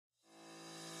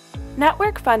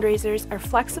Network fundraisers are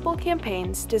flexible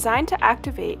campaigns designed to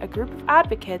activate a group of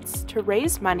advocates to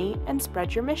raise money and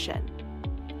spread your mission.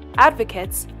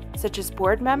 Advocates, such as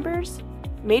board members,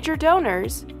 major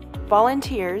donors,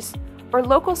 volunteers, or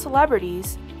local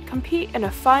celebrities, compete in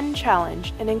a fun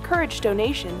challenge and encourage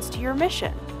donations to your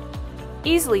mission.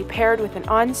 Easily paired with an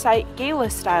on-site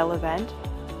gala-style event,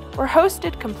 or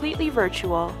hosted completely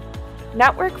virtual,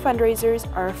 network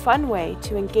fundraisers are a fun way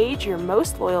to engage your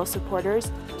most loyal supporters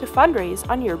to fundraise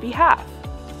on your behalf.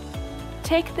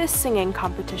 Take this singing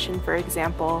competition, for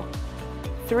example.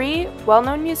 3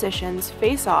 well-known musicians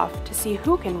face off to see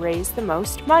who can raise the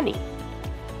most money.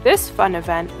 This fun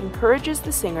event encourages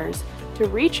the singers to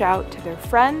reach out to their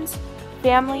friends,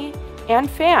 family, and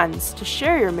fans to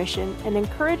share your mission and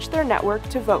encourage their network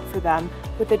to vote for them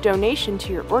with a donation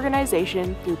to your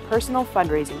organization through personal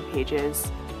fundraising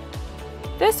pages.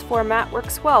 This format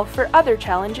works well for other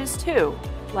challenges too,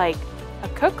 like a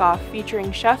cook-off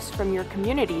featuring chefs from your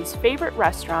community's favorite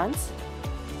restaurants,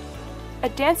 a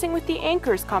Dancing with the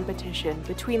Anchors competition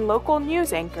between local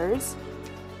news anchors,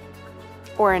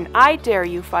 or an I Dare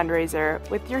You fundraiser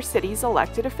with your city's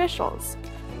elected officials.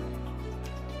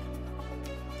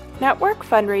 Network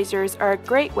fundraisers are a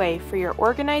great way for your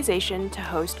organization to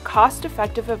host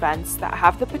cost-effective events that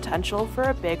have the potential for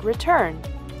a big return.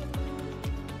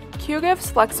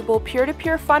 Qgiv's flexible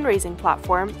peer-to-peer fundraising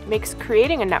platform makes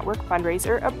creating a network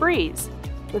fundraiser a breeze,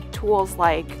 with tools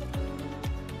like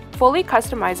fully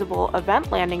customizable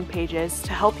event landing pages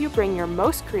to help you bring your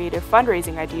most creative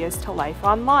fundraising ideas to life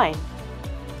online,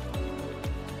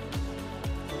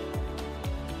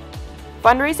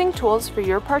 fundraising tools for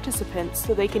your participants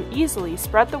so they can easily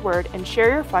spread the word and share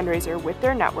your fundraiser with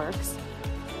their networks,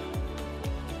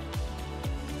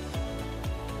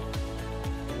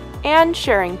 and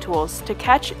sharing tools to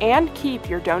catch and keep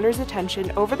your donors'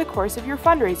 attention over the course of your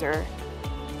fundraiser.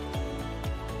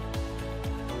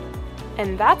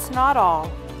 And that's not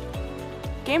all.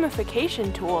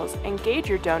 Gamification tools engage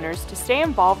your donors to stay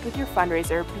involved with your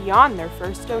fundraiser beyond their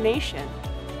first donation.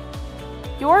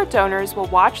 Your donors will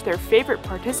watch their favorite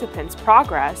participants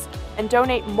progress and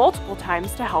donate multiple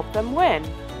times to help them win.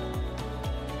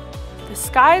 The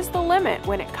sky's the limit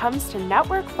when it comes to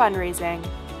network fundraising.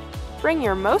 Bring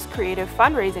your most creative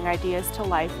fundraising ideas to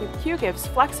life with Qgiv's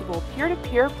flexible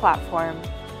peer-to-peer platform.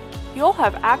 You'll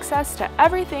have access to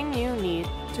everything you need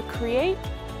to create,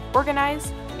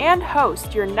 organize, and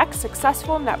host your next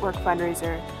successful network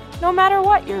fundraiser, no matter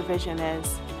what your vision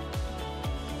is.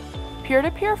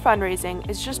 Peer-to-peer fundraising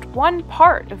is just one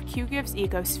part of Qgiv's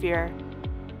ecosphere.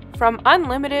 From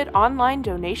unlimited online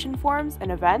donation forms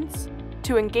and events,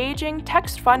 to engaging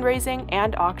text fundraising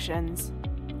and auctions,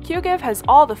 Qgiv has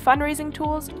all the fundraising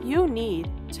tools you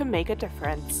need to make a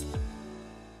difference.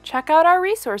 Check out our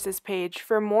resources page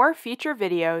for more feature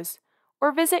videos,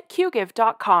 or visit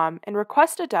qgiv.com and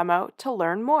request a demo to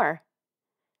learn more.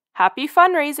 Happy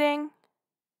fundraising!